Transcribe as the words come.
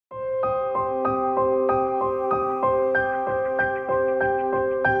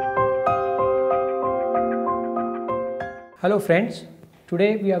Hello friends,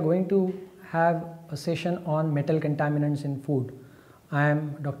 today we are going to have a session on metal contaminants in food. I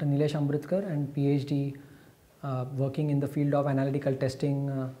am Dr. Nilesh Amritkar and PhD working in the field of analytical testing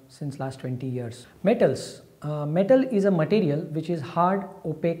since last 20 years. Metals. Metal is a material which is hard,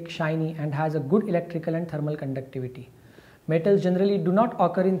 opaque, shiny and has a good electrical and thermal conductivity. Metals generally do not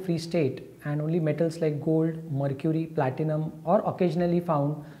occur in free state and only metals like gold, mercury, platinum are occasionally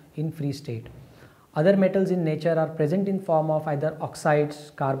found in free state. Other metals in nature are present in form of either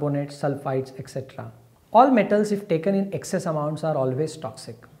oxides, carbonates, sulfides, etc. All metals, if taken in excess amounts, are always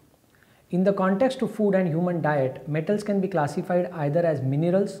toxic. In the context of food and human diet, metals can be classified either as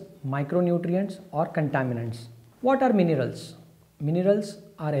minerals, micronutrients or contaminants. What are minerals? Minerals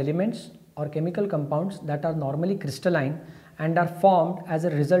are elements or chemical compounds that are normally crystalline and are formed as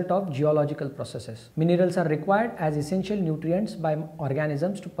a result of geological processes. Minerals are required as essential nutrients by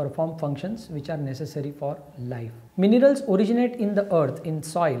organisms to perform functions which are necessary for life. Minerals originate in the earth, in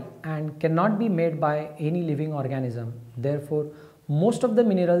soil, and cannot be made by any living organism. Therefore, most of the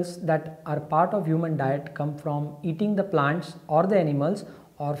minerals that are part of human diet come from eating the plants or the animals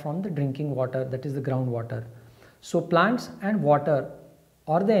or from the drinking water, that is the groundwater. So plants and water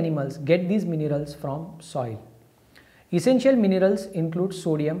or the animals get these minerals from soil. Essential minerals include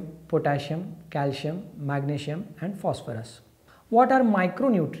sodium, potassium, calcium, magnesium and phosphorus. What are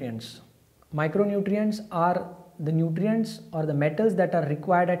micronutrients? Micronutrients are the nutrients or the metals that are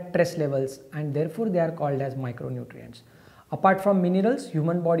required at trace levels and therefore they are called as micronutrients. Apart from minerals,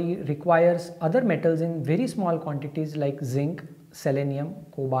 human body requires other metals in very small quantities like zinc, selenium,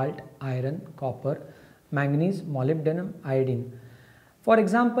 cobalt, iron, copper, manganese, molybdenum, iodine. For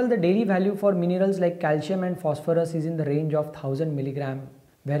example, the daily value for minerals like calcium and phosphorus is in the range of 1000 mg,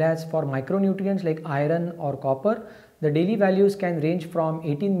 whereas for micronutrients like iron or copper, the daily values can range from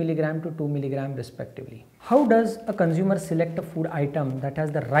 18 mg to 2 mg respectively. How does a consumer select a food item that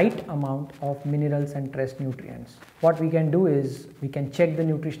has the right amount of minerals and trace nutrients? What we can do is we can check the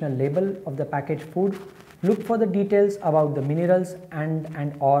nutritional label of the packaged food, look for the details about the minerals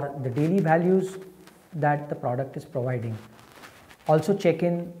and or the daily values that the product is providing. Also check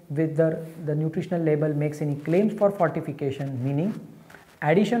in with the nutritional label makes any claims for fortification, meaning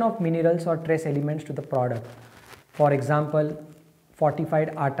addition of minerals or trace elements to the product. For example,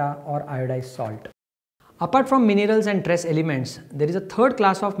 fortified atta or iodized salt. Apart from minerals and trace elements, there is a third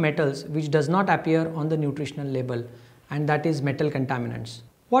class of metals which does not appear on the nutritional label, and that is metal contaminants.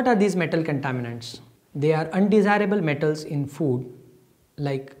 What are these metal contaminants? They are undesirable metals in food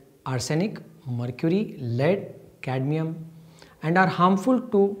like arsenic, mercury, lead, cadmium, and are harmful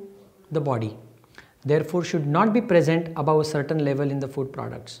to the body. Therefore, should not be present above a certain level in the food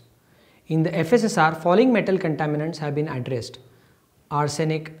products. In the FSSR, following metal contaminants have been addressed: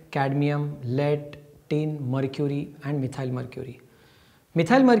 arsenic, cadmium, lead, tin, mercury and methyl mercury.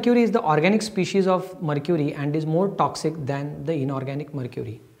 Methyl mercury is the organic species of mercury and is more toxic than the inorganic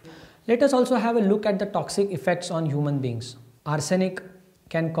mercury. Let us also have a look at the toxic effects on human beings. Arsenic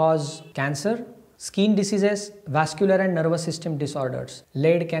can cause cancer, skin diseases, vascular and nervous system disorders.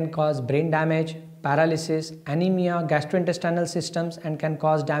 Lead can cause brain damage, paralysis, anemia, gastrointestinal systems and can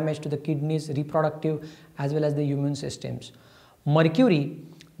cause damage to the kidneys, reproductive as well as the immune systems. Mercury,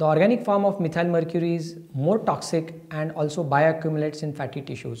 the organic form of methyl mercury, is more toxic and also bioaccumulates in fatty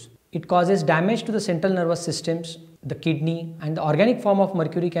tissues. It causes damage to the central nervous systems, the kidney, and the organic form of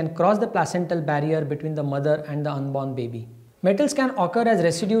mercury can cross the placental barrier between the mother and the unborn baby. Metals can occur as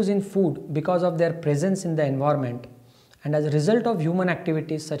residues in food because of their presence in the environment and as a result of human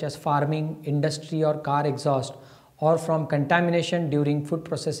activities such as farming, industry or car exhaust, or from contamination during food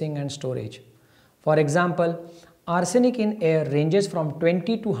processing and storage. For example, arsenic in air ranges from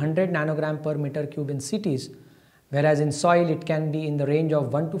 20 to 100 nanogram per meter cube in cities, whereas in soil it can be in the range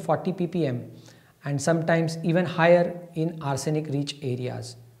of 1 to 40 ppm and sometimes even higher in arsenic rich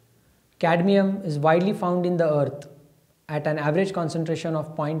areas. Cadmium is widely found in the earth at an average concentration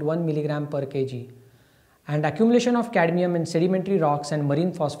of 0.1 milligram per kg, and accumulation of cadmium in sedimentary rocks and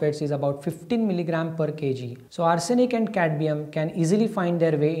marine phosphates is about 15 milligram per kg. So arsenic and cadmium can easily find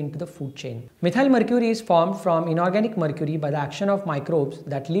their way into the food chain. Methyl mercury is formed from inorganic mercury by the action of microbes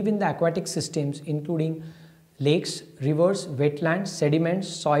that live in the aquatic systems including lakes, rivers, wetlands, sediments,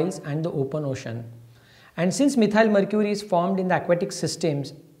 soils and the open ocean. And since methyl mercury is formed in the aquatic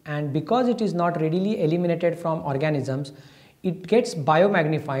systems and because it is not readily eliminated from organisms, it gets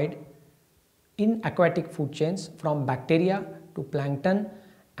biomagnified in aquatic food chains from bacteria to plankton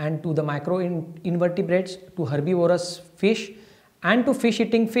and to the microinvertebrates to herbivorous fish and to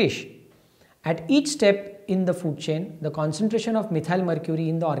fish-eating fish. At each step in the food chain, the concentration of methyl mercury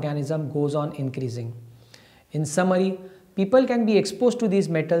in the organism goes on increasing. In summary, people can be exposed to these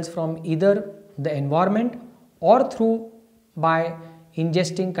metals from either the environment or through by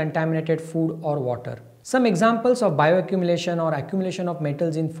ingesting contaminated food or water. Some examples of bioaccumulation or accumulation of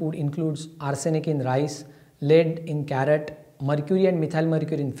metals in food includes arsenic in rice, lead in carrot, mercury and methyl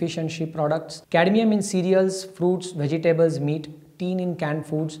mercury in fish and sheep products, cadmium in cereals, fruits, vegetables, meat, tin in canned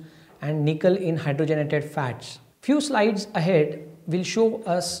foods, and nickel in hydrogenated fats. Few slides ahead will show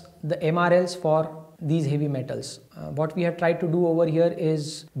us the MRLs for these heavy metals. What we have tried to do over here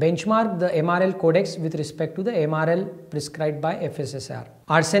is benchmark the MRL codex with respect to the MRL prescribed by FSSAI.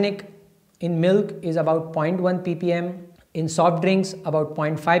 Arsenic in milk is about 0.1 ppm, in soft drinks about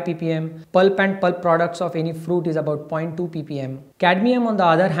 0.5 ppm, pulp and pulp products of any fruit is about 0.2 ppm. Cadmium on the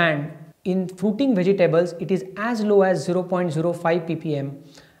other hand, in fruiting vegetables it is as low as 0.05 ppm,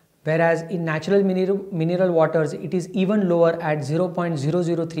 whereas in natural mineral waters it is even lower at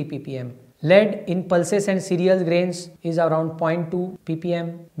 0.003 ppm. Lead in pulses and cereal grains is around 0.2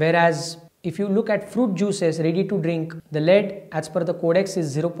 ppm, whereas if you look at fruit juices ready to drink, the lead as per the codex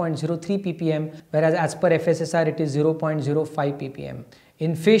is 0.03 ppm, whereas as per FSSAI it is 0.05 ppm.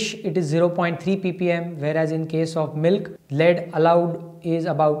 In fish it is 0.3 ppm, whereas in case of milk, lead allowed is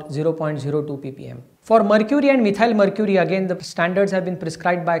about 0.02 ppm. For mercury and methyl mercury, again the standards have been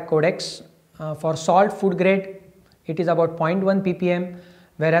prescribed by codex. For salt food grade it is about 0.1 ppm,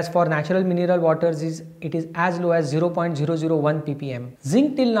 whereas for natural mineral waters it is as low as 0.001 ppm.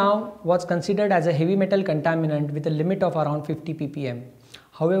 Zinc till now was considered as a heavy metal contaminant with a limit of around 50 ppm.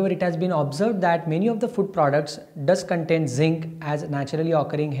 However, it has been observed that many of the food products does contain zinc as naturally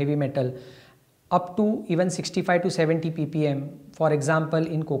occurring heavy metal up to even 65 to 70 ppm, for example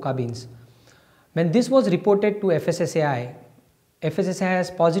in coca beans. When this was reported to FSSAI, FSSAI has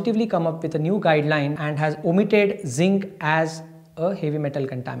positively come up with a new guideline and has omitted zinc as a heavy metal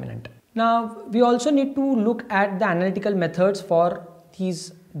contaminant. Now, we also need to look at the analytical methods for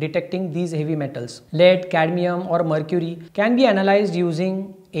detecting these heavy metals. Lead, cadmium or mercury can be analyzed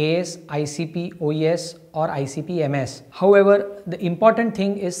using AS, ICP, OES or ICP MS. However, the important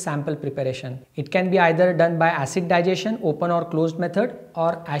thing is sample preparation. It can be either done by acid digestion, open or closed method,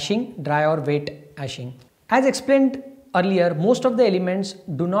 or ashing, dry or wet ashing. As explained earlier, most of the elements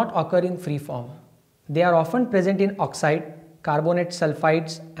do not occur in free form. They are often present in oxide, carbonate,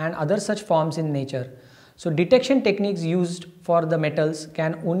 sulfides and other such forms in nature. So detection techniques used for the metals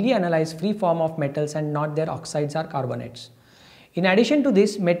can only analyze free form of metals and not their oxides or carbonates. In addition to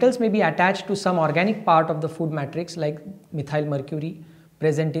this, metals may be attached to some organic part of the food matrix like methyl mercury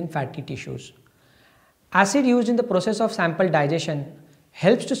present in fatty tissues. Acid used in the process of sample digestion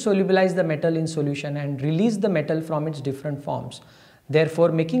helps to solubilize the metal in solution and release the metal from its different forms,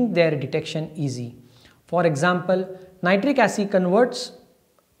 therefore making their detection easy. For example, nitric acid converts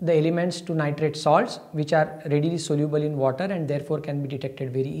the elements to nitrate salts which are readily soluble in water and therefore can be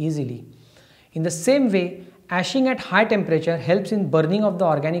detected very easily. In the same way, ashing at high temperature helps in burning of the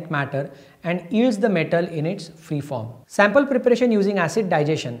organic matter and yields the metal in its free form. Sample preparation using acid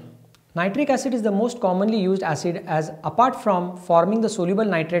digestion. Nitric acid is the most commonly used acid as apart from forming the soluble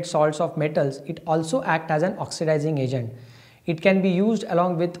nitrate salts of metals, it also acts as an oxidizing agent. It can be used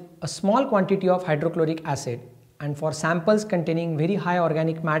along with a small quantity of hydrochloric acid. And for samples containing very high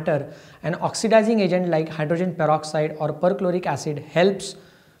organic matter, an oxidizing agent like hydrogen peroxide or perchloric acid helps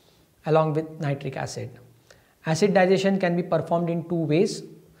along with nitric acid. Acid digestion can be performed in two ways.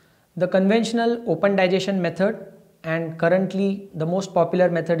 The conventional open digestion method, and currently the most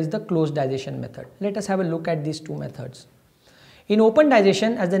popular method is the closed digestion method. Let us have a look at these two methods. In open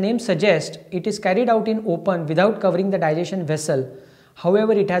digestion, as the name suggests, it is carried out in open without covering the digestion vessel.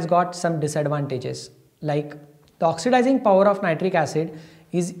 However, it has got some disadvantages like the oxidizing power of nitric acid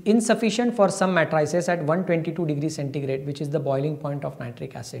is insufficient for some matrices at 122 degrees centigrade, which is the boiling point of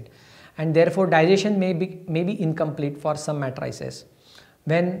nitric acid, and therefore digestion may be incomplete for some matrices.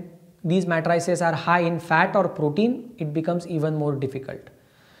 When these matrices are high in fat or protein, it becomes even more difficult.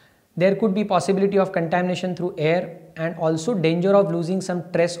 There could be possibility of contamination through air and also danger of losing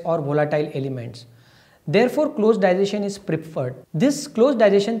some trace or volatile elements. Therefore, closed digestion is preferred. This closed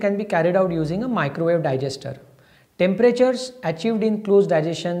digestion can be carried out using a microwave digester. Temperatures achieved in closed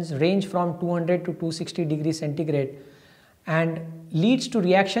digestions range from 200 to 260 degrees centigrade and leads to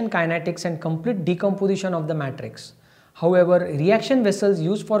reaction kinetics and complete decomposition of the matrix. However, reaction vessels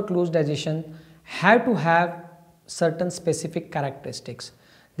used for closed digestion have to have certain specific characteristics.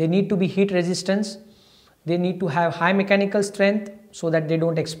 They need to be heat resistant, they need to have high mechanical strength so that they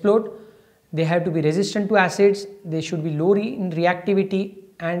don't explode, they have to be resistant to acids, they should be low in reactivity,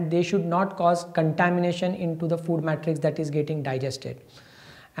 and they should not cause contamination into the food matrix that is getting digested.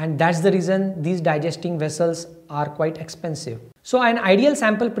 and that's the reason these digesting vessels are quite expensive. So an ideal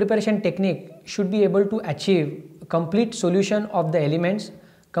sample preparation technique should be able to achieve complete solution of the elements,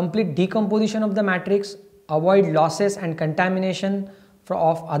 complete decomposition of the matrix, avoid losses and contamination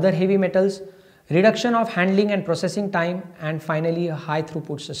of other heavy metals, reduction of handling and processing time, and finally a high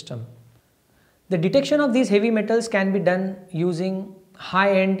throughput system. The detection of these heavy metals can be done using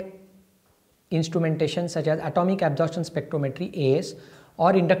high-end instrumentation such as atomic absorption spectrometry (AS)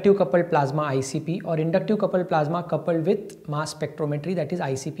 or inductive coupled plasma (ICP) or inductive coupled plasma coupled with mass spectrometry, that is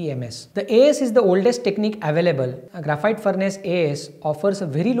ICP-MS. The AS is the oldest technique available. A graphite furnace AS offers a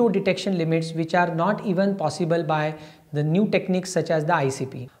very low detection limits which are not even possible by the new techniques such as the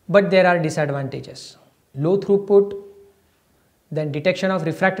ICP. But there are disadvantages. Low throughput, then detection of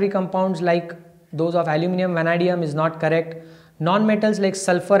refractory compounds like those of aluminum, vanadium is not correct. Non-metals like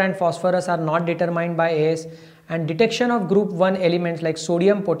sulfur and phosphorus are not determined by AS, and detection of group 1 elements like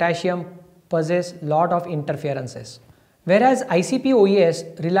sodium, potassium possess lot of interferences. Whereas ICP OES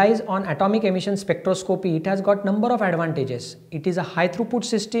relies on atomic emission spectroscopy, it has got number of advantages. It is a high throughput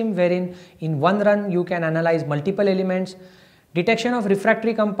system wherein in one run you can analyze multiple elements. Detection of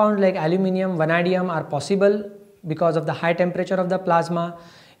refractory compounds like aluminum, vanadium are possible because of the high temperature of the plasma.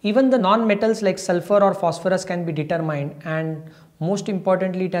 Even the non-metals like sulfur or phosphorus can be determined, and most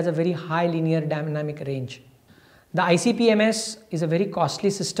importantly it has a very high linear dynamic range. The ICP-MS is a very costly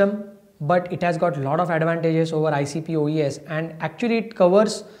system, but it has got a lot of advantages over ICP OES, and actually it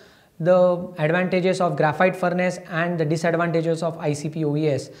covers the advantages of graphite furnace and the disadvantages of ICP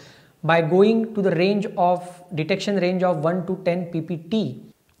OES by going to the range of detection range of 1 to 10 ppt.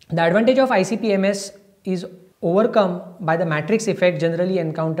 The advantage of ICP-MS is overcome by the matrix effect generally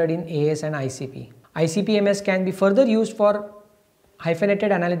encountered in AS and ICP. ICP-MS can be further used for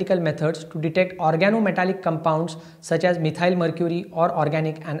hyphenated analytical methods to detect organometallic compounds such as methyl mercury or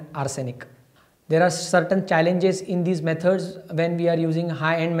organic and arsenic. There are certain challenges in these methods when we are using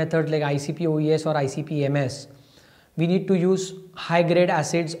high-end methods like ICP OES or ICP-MS. We need to use high-grade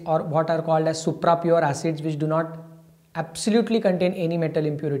acids or what are called as supra-pure acids which do not absolutely contain any metal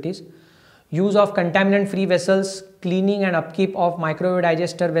impurities. Use of contaminant-free vessels, cleaning and upkeep of microwave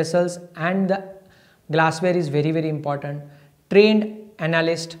digester vessels and the glassware is very, very important. Trained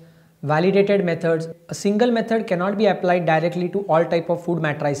analyst, validated methods. A single method cannot be applied directly to all type of food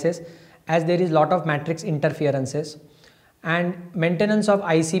matrices as there is lot of matrix interferences, and maintenance of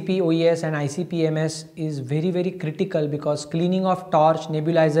ICP OES and ICP-MS is very, very critical because cleaning of torch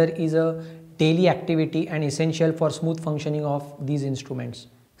nebulizer is a daily activity and essential for smooth functioning of these instruments.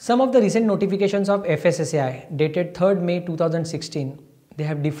 Some of the recent notifications of FSSAI dated 3rd May 2016, they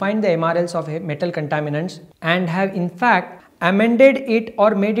have defined the MRLs of metal contaminants and have in fact amended it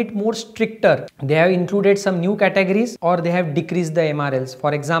or made it more stricter. They have included some new categories or they have decreased the MRLs.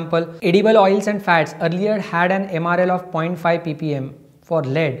 For example, edible oils and fats earlier had an MRL of 0.5 ppm for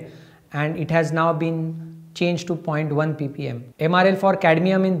lead and it has now been changed to 0.1 ppm. MRL for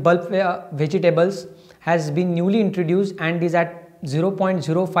cadmium in bulk vegetables has been newly introduced and is at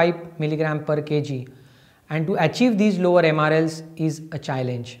 0.05 milligram per kg, and to achieve these lower MRLs is a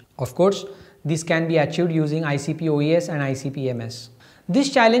challenge. Of course, this can be achieved using ICP OES and ICP-MS.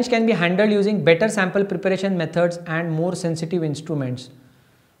 This challenge can be handled using better sample preparation methods and more sensitive instruments.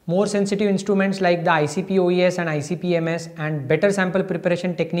 More sensitive instruments like the ICP OES and ICP-MS and better sample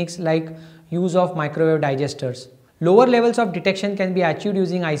preparation techniques like use of microwave digesters. Lower levels of detection can be achieved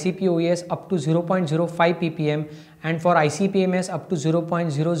using ICP OES up to 0.05 ppm and for ICP-MS up to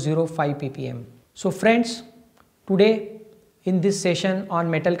 0.005 ppm. So friends, today in this session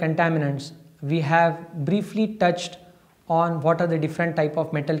on metal contaminants, we have briefly touched on what are the different type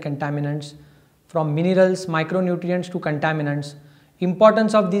of metal contaminants, from minerals, micronutrients to contaminants,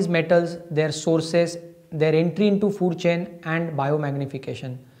 importance of these metals, their sources, their entry into food chain and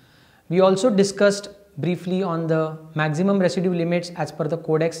biomagnification. We also discussed briefly on the maximum residue limits as per the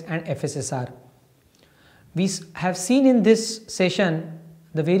Codex and FSSR. We have seen in this session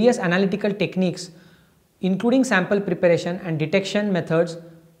the various analytical techniques including sample preparation and detection methods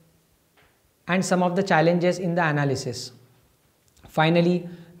and some of the challenges in the analysis. Finally,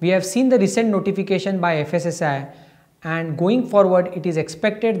 we have seen the recent notification by FSSAI, and going forward it is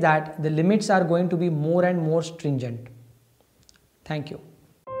expected that the limits are going to be more and more stringent. Thank you.